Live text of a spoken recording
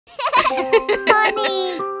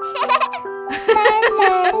Bunny. La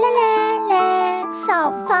la la la la. So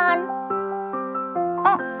fun.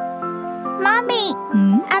 Oh, Mommy,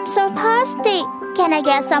 I'm so thirsty. Can I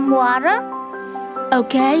get some water?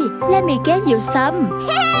 Okay, let me get you some.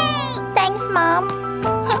 Hey! Thanks, Mom.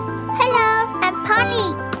 Hello, I'm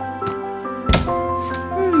Bunny.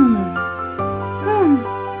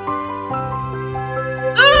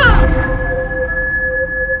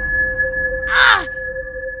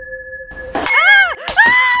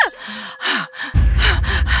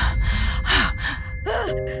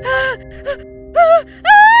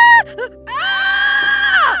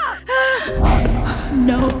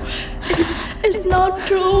 No, it's not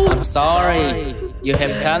true. I'm sorry. You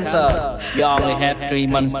have cancer. You only have 3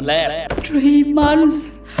 months left. 3 months?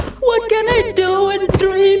 What can I do in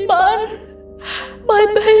 3 months? My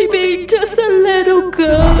baby, just a little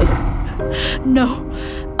girl. No,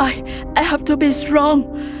 I have to be strong.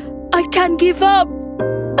 I can't give up.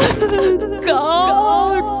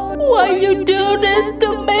 God, why you do this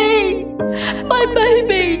to me? My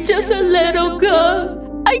baby, just a little girl.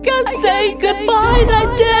 I can't say goodbye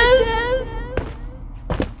like this.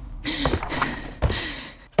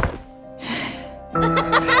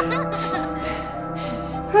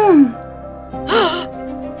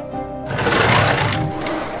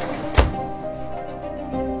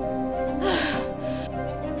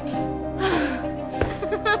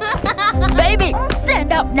 Baby,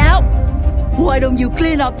 stand up now. Why don't you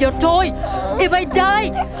clean up your toy? If I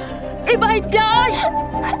die,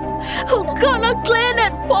 who's gonna clean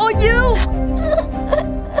it for you?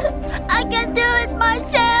 I can do it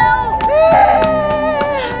myself.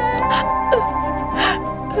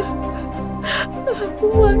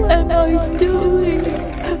 What am I doing?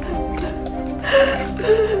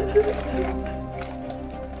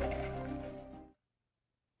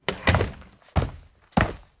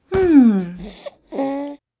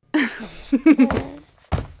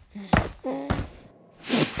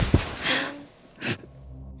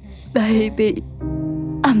 Baby,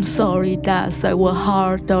 I'm sorry that I was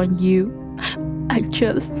hard on you. I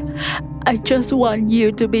just want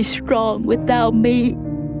you to be strong without me.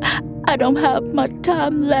 I don't have much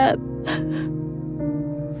time left.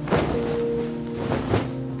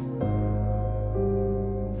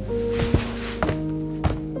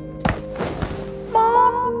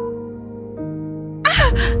 Mom.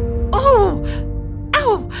 Oh!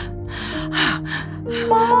 Ow!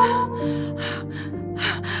 Mom.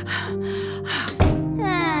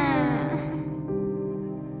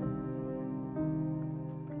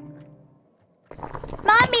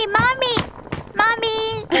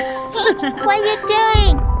 Mommy! What are you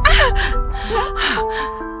doing?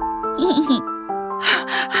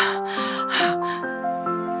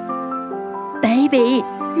 Baby,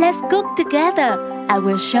 let's cook together. I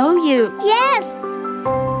will show you. Yes.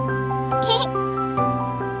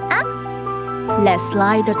 Let's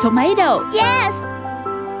slice the tomato. Yes.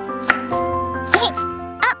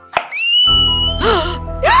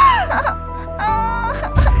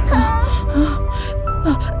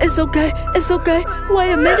 It's okay. It's okay.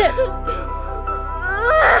 Wait a minute.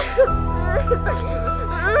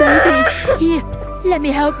 Baby, here, let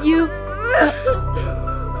me help you.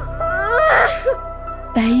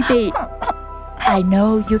 Baby, I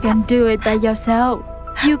know you can do it by yourself.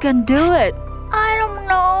 You can do it. I don't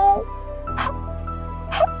know.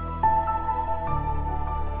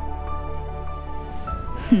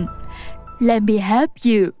 Let me help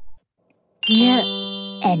you. Here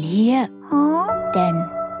and here. Huh? Then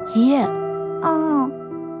here. Oh.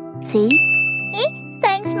 See?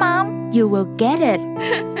 Thanks, Mom. You will get it.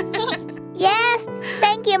 Yes.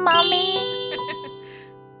 Thank you, Mommy.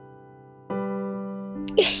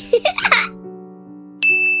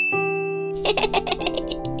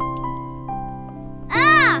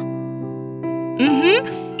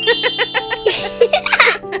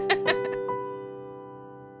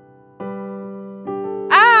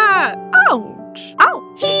 Ouch!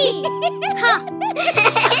 Ouch! Ouch!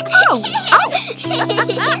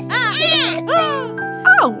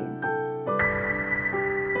 Ouch!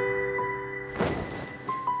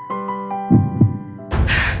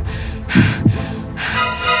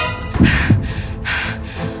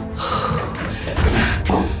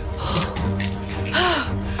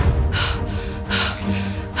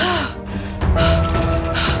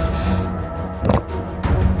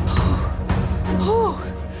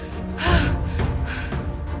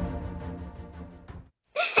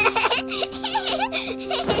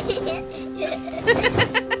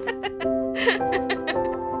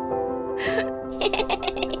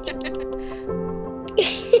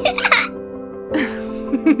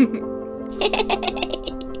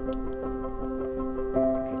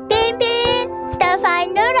 butterfly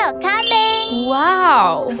noodle coming.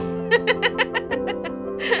 Wow.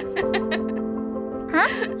 Huh?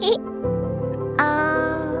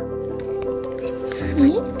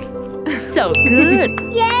 So good.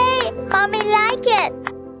 Yay! Mommy like it.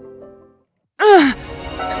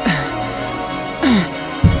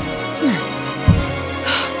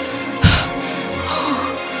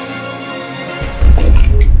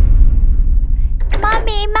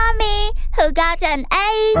 Mommy, who got an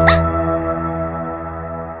A?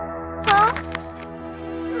 Huh?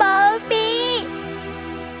 Mommy,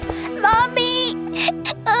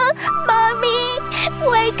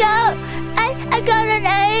 wake up! I got an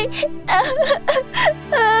A.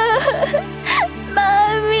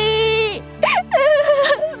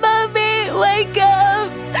 Mommy, wake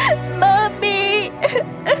up! Mommy,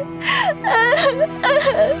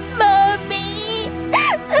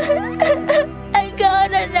 I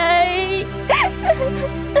got an A.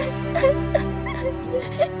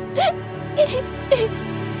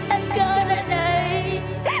 I got an A.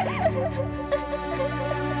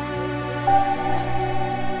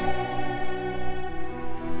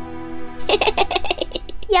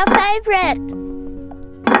 Your favorite.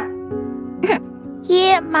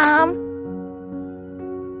 Here, Mom.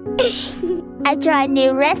 I tried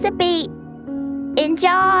new recipe.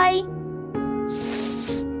 Enjoy.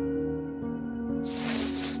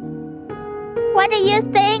 What do you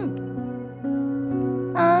think?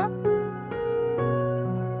 Huh?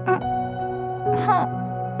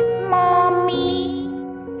 Mommy.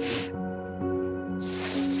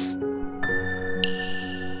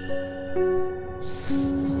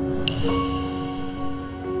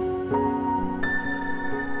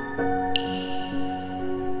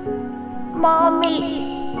 Mommy,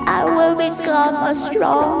 I will become a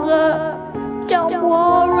stronger. Don't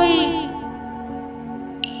worry.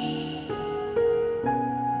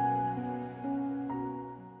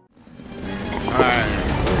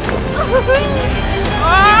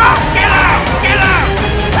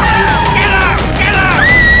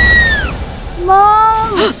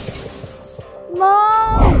 Mom!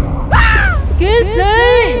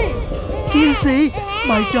 Kissy,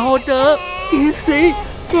 my daughter. Kissy.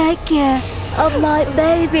 Take care of my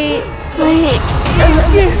baby, please.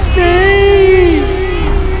 Kissy.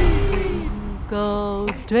 Twinkle,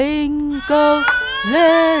 twinkle,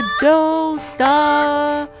 little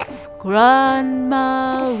star.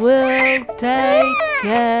 Grandma will take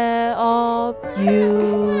care of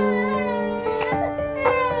you.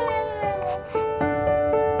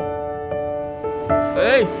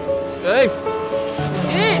 Ê, ê,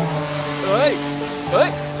 ê, ê, ê,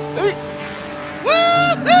 ê.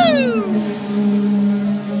 Woohoo!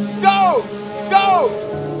 Go! Go!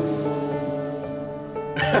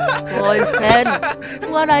 Boyfriend,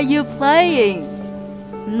 what are you playing?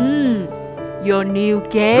 Your new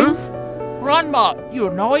games? Grandma,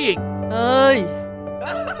 you're annoying. Ơi.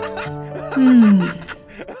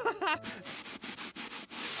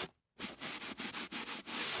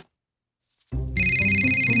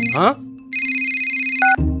 Huh?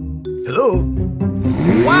 Hello?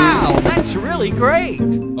 Wow, that's really great!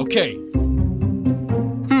 Okay.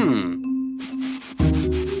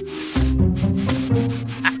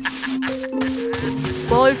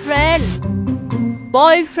 Boyfriend.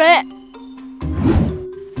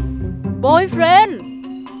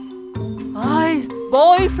 Guys,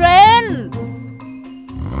 boyfriend.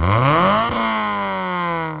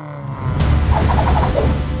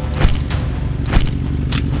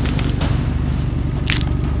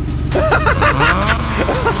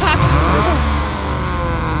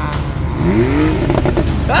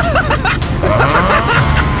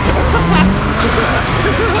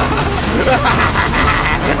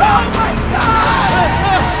 Oh my God!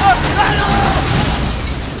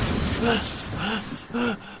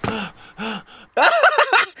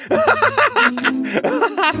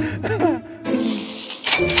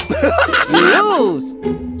 You lose,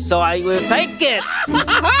 so I will take it.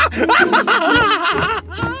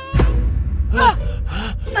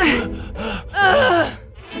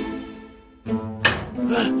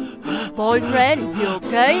 Boyfriend, you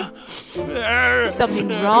okay? Something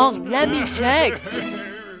wrong. Let me check.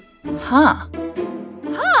 Huh?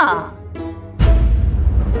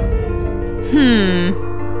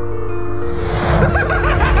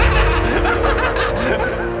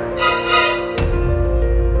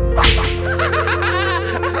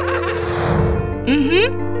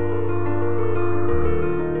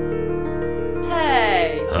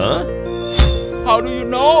 Hey. Huh? How do you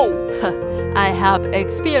know? I have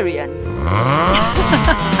experience.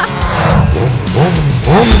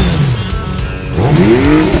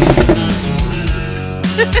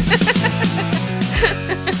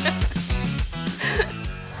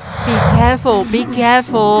 careful, be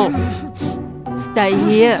careful. Stay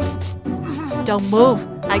here. Don't move.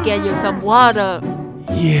 I get you some water.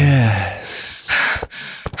 Yes.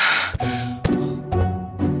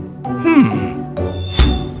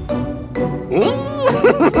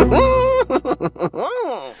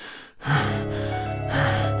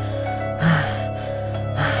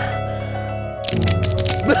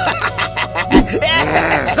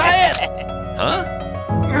 Say it! Huh?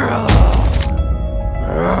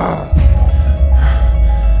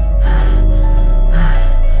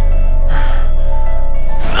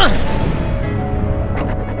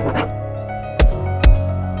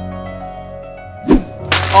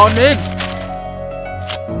 On it!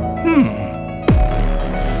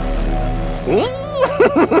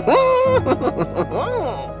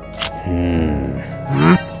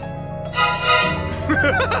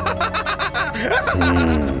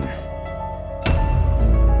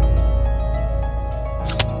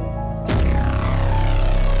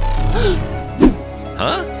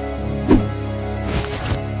 Huh?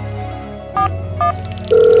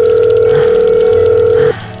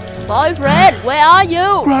 Boyfriend, where are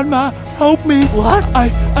you? Grandma, help me. What?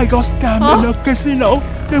 I got scammed in a casino.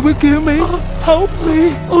 They will kill me. Help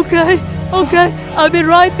me. Okay, I'll be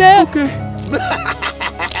right there. Okay.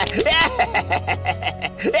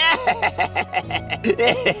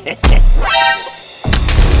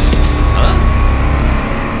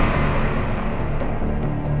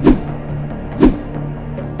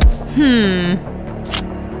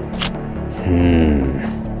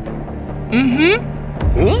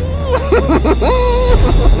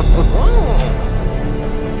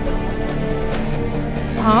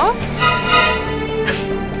 Huh?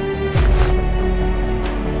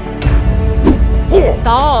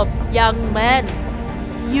 Stop, young man.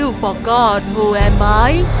 You forgot who am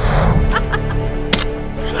I?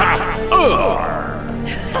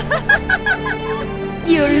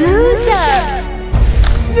 You loser!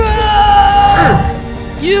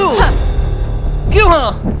 You! Kill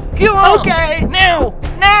her! Kill her! Okay. Now!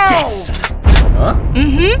 Now! Yes!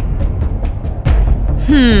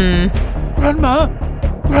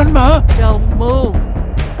 Grandma, Don't move.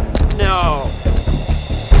 No.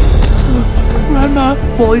 Grandma.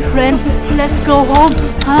 Boyfriend, let's go home,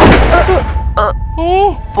 huh?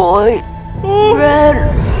 Oh, Boyfriend.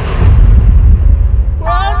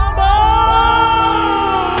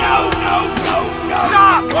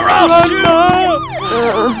 Stop or I'll shoot!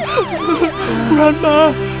 Grandma.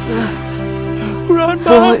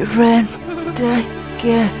 Boyfriend, take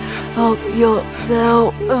care of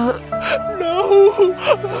yourself. No.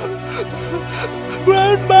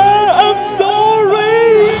 Grandma, I'm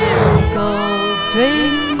sorry. Go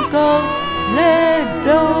twinkle,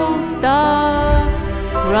 little star.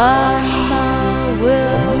 Grandma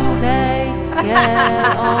will take care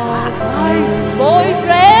of his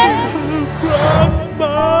boyfriend.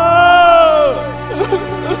 Grandma.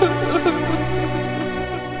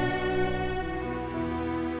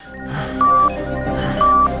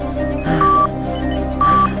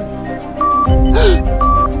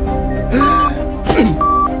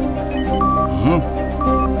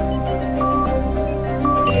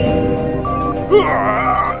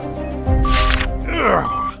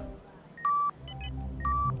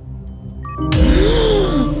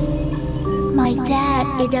 My dad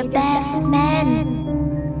is the best man.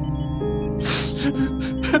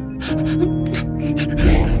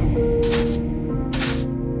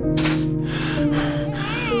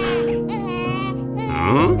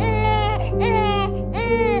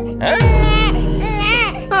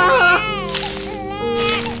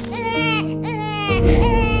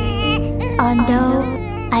 Although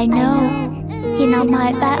I know he's not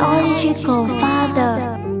my biological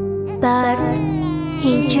father, but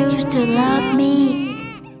he chose to love me.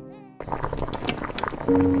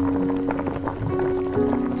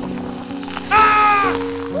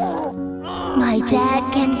 My dad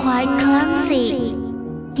can quite clumsy.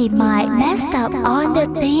 He might mess up on the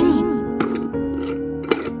thing.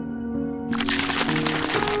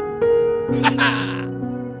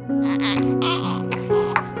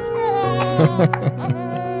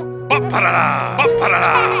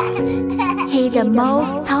 He's the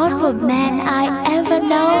most thoughtful man I ever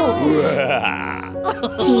know.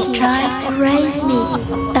 He tried to raise me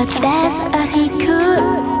as best as he could.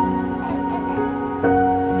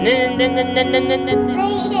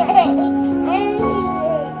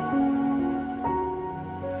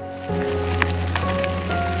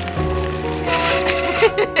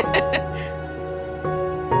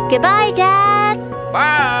 Goodbye, Dad.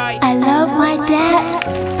 Bye. I love my dad,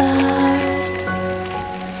 but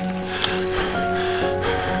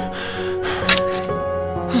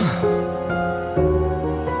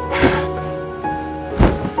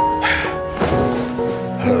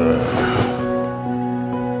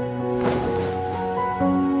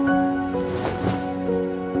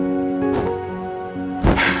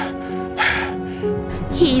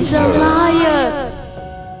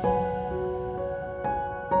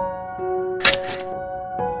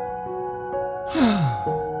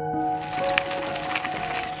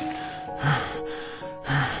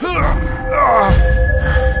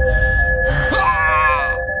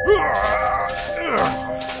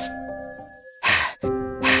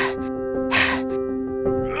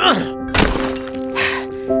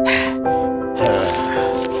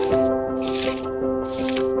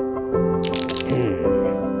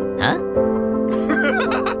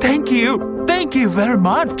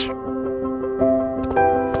much.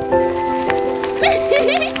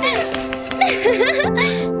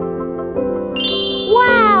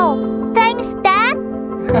 Wow! Thanks, Dad.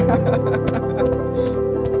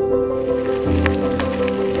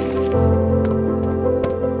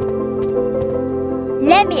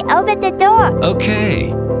 Let me open the door.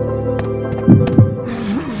 Okay.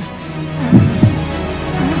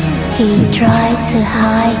 He tried to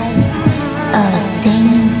hide a thing.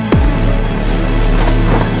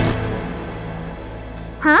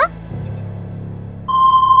 Huh?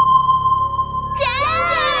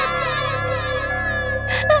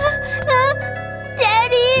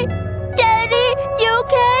 Daddy! Daddy, you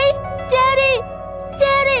okay? Daddy!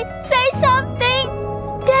 Daddy, say something!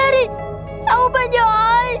 Daddy, open your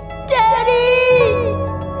eyes! Daddy!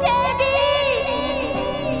 Daddy!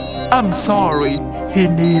 I'm sorry. He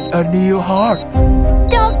need a new heart.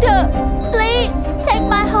 Doctor, please take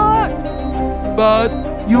my heart. But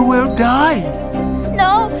you will die.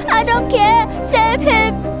 No, I don't care. Save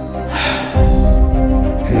him.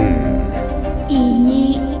 He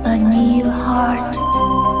need a new heart.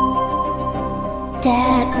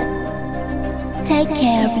 Dad, take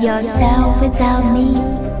care of yourself without me.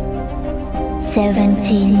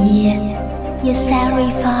 17 years, you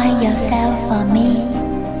sacrifice yourself for me.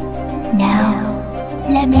 Now,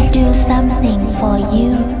 let me do something for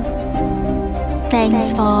you.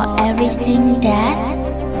 Thanks for everything, Dad.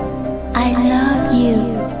 I love you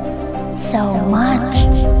so much.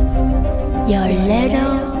 Your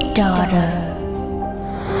little daughter.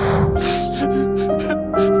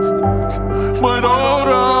 My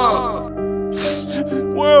daughter!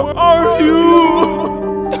 Where are you?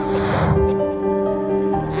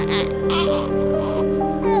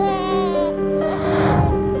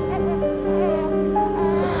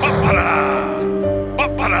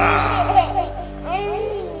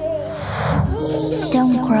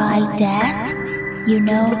 Don't cry, Dad. You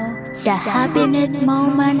know, the happiness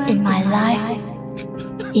moment in my life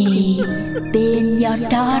is being your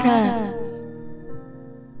daughter.